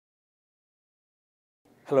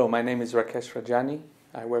Hello, my name is Rakesh Rajani.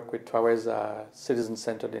 I work with Twaweza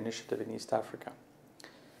Citizen-Centered Initiative in East Africa.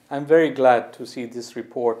 I'm very glad to see this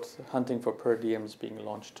report, Hunting for Per Diems, being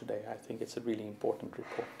launched today. I think it's a really important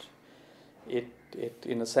report. It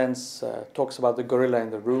in a sense, talks about the gorilla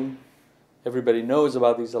in the room. Everybody knows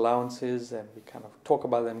about these allowances and we kind of talk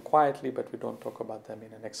about them quietly, but we don't talk about them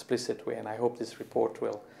in an explicit way, and I hope this report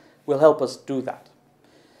will help us do that.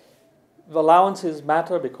 The allowances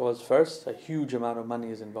matter because, first, a huge amount of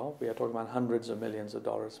money is involved. We are talking about hundreds of millions of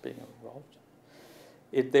dollars being involved.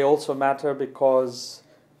 They also matter because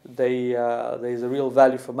there's a real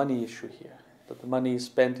value for money issue here, that the money is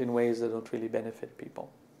spent in ways that don't really benefit people.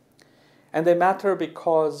 And they matter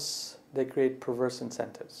because they create perverse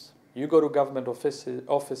incentives. You go to government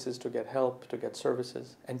offices to get help, to get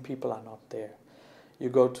services, and people are not there. You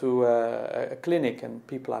go to a clinic and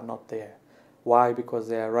people are not there. Why? Because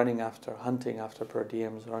they are hunting after per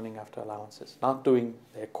diems, running after allowances, not doing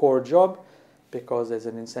their core job because there's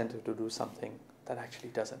an incentive to do something that actually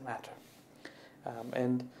doesn't matter.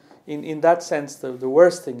 And in that sense, the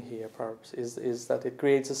worst thing here, perhaps, is that it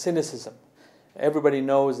creates a cynicism. Everybody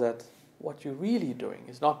knows that what you're really doing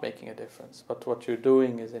is not making a difference, but what you're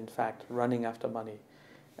doing is, in fact, running after money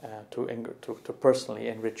to personally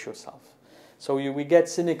enrich yourself. So we get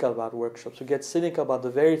cynical about workshops. We get cynical about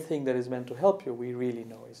the very thing that is meant to help you. We really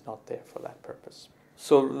know is not there for that purpose.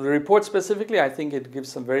 So the report specifically, I think it gives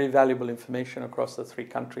some very valuable information across the three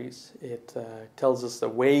countries. It tells us the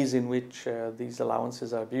ways in which these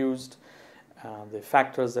allowances are abused, the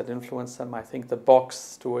factors that influence them. I think the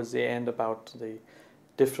box towards the end about the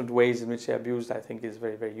different ways in which they are abused, I think, is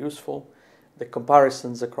very, very useful. The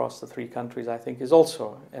comparisons across the three countries, I think, is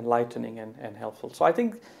also enlightening and helpful. So I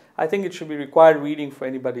think it should be required reading for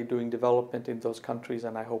anybody doing development in those countries,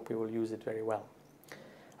 and I hope we will use it very well.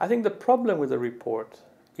 I think the problem with the report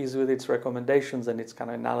is with its recommendations and its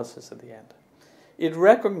kind of analysis at the end. It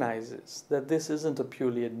recognizes that this isn't a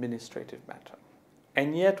purely administrative matter.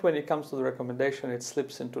 And yet, when it comes to the recommendation, it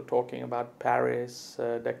slips into talking about Paris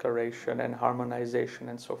Declaration and harmonization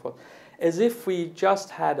and so forth. As if we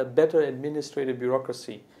just had a better administrative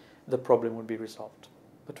bureaucracy, the problem would be resolved.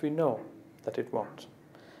 But we know that it won't.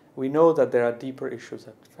 We know that there are deeper issues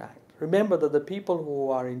at fact. Remember that the people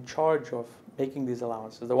who are in charge of making these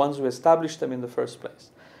allowances, the ones who established them in the first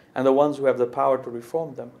place, and the ones who have the power to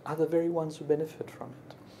reform them, are the very ones who benefit from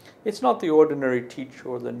it. It's not the ordinary teacher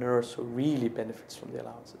or the nurse who really benefits from the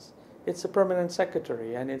allowances. It's the permanent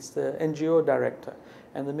secretary, and it's the NGO director,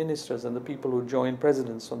 and the ministers, and the people who join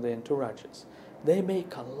presidents on the entourages. They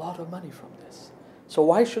make a lot of money from this. So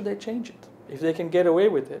why should they change it? If they can get away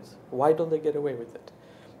with it, why don't they get away with it?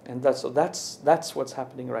 And that's what's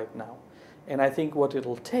happening right now. And I think what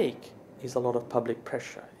it'll take is a lot of public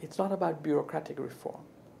pressure. It's not about bureaucratic reform.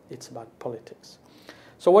 It's about politics.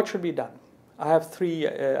 So what should be done? I have three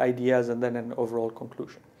ideas and then an overall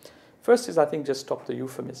conclusion. First is, I think, just stop the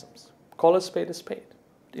euphemisms. Call a spade a spade.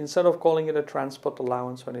 Instead of calling it a transport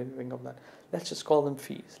allowance or anything of that, let's just call them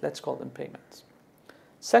fees. Let's call them payments.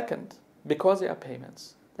 Second, because they are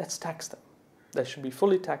payments, let's tax them. They should be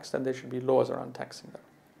fully taxed, and there should be laws around taxing them.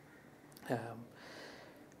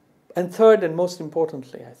 And third, and most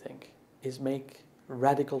importantly, I think, is make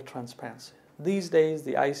radical transparency. These days,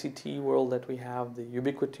 the ICT world that we have, the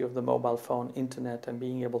ubiquity of the mobile phone, internet, and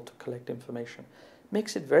being able to collect information,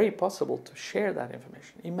 makes it very possible to share that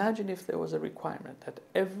information. Imagine if there was a requirement that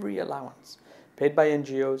every allowance paid by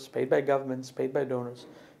NGOs, paid by governments, paid by donors,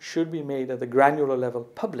 should be made at the granular level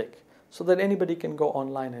public, so that anybody can go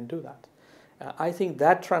online and do that. I think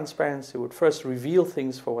that transparency would first reveal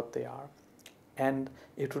things for what they are, and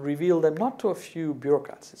it would reveal them not to a few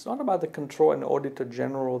bureaucrats. It's not about the control and auditor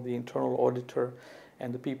general, the internal auditor,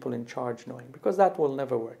 and the people in charge knowing, because that will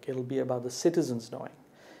never work. It'll be about the citizens knowing.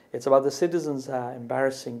 It's about the citizens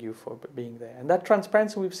embarrassing you for being there. And that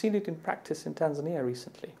transparency, we've seen it in practice in Tanzania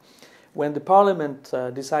recently. When the parliament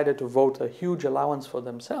decided to vote a huge allowance for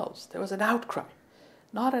themselves, there was an outcry.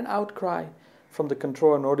 Not an outcry from the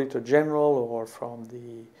Controller and Auditor General or from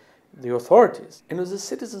the authorities. And it was the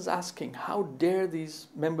citizens asking, how dare these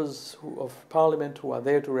members of parliament who are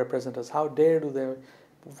there to represent us, how dare do they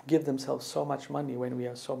give themselves so much money when we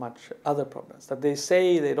have so much other problems? That they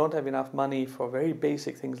say they don't have enough money for very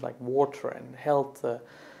basic things like water and health,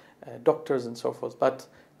 doctors and so forth, but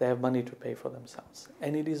they have money to pay for themselves.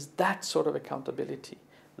 And it is that sort of accountability,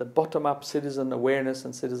 the bottom-up citizen awareness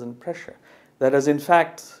and citizen pressure, that has in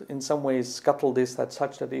fact in some ways scuttled this, that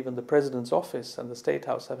such that even the President's office and the State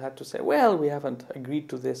House have had to say, well, we haven't agreed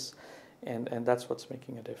to this, and that's what's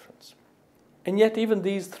making a difference. And yet even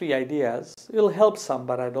these three ideas will help some,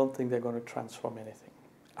 but I don't think they're going to transform anything.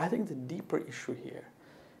 I think the deeper issue here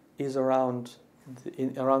is around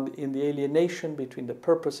in the alienation between the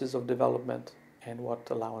purposes of development and what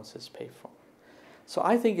allowances pay for. So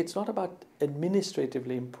I think it's not about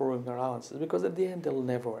administratively improving allowances, because at the end they'll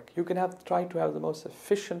never work. You can try to have the most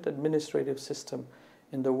efficient administrative system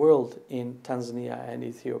in the world in Tanzania and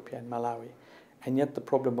Ethiopia and Malawi, and yet the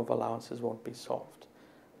problem of allowances won't be solved.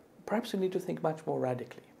 Perhaps we need to think much more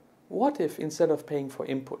radically. What if, instead of paying for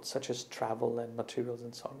inputs such as travel and materials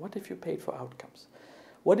and so on, what if you paid for outcomes?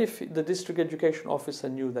 What if the district education officer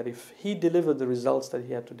knew that if he delivered the results that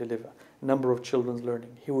he had to deliver, number of children's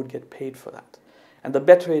learning, he would get paid for that? And the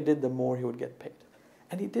better he did, the more he would get paid.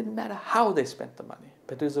 And it didn't matter how they spent the money,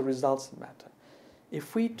 but it was the results that matter.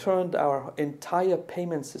 If we turned our entire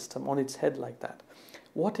payment system on its head like that,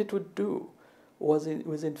 what it would do was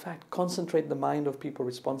in fact concentrate the mind of people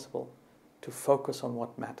responsible to focus on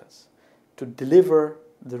what matters, to deliver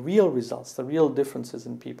the real results, the real differences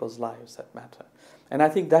in people's lives that matter. And I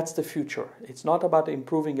think that's the future. It's not about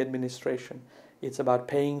improving administration. It's about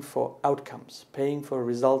paying for outcomes, paying for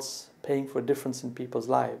results, paying for difference in people's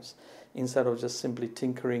lives, instead of just simply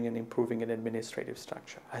tinkering and improving an administrative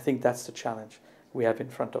structure. I think that's the challenge we have in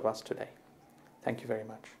front of us today. Thank you very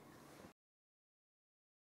much.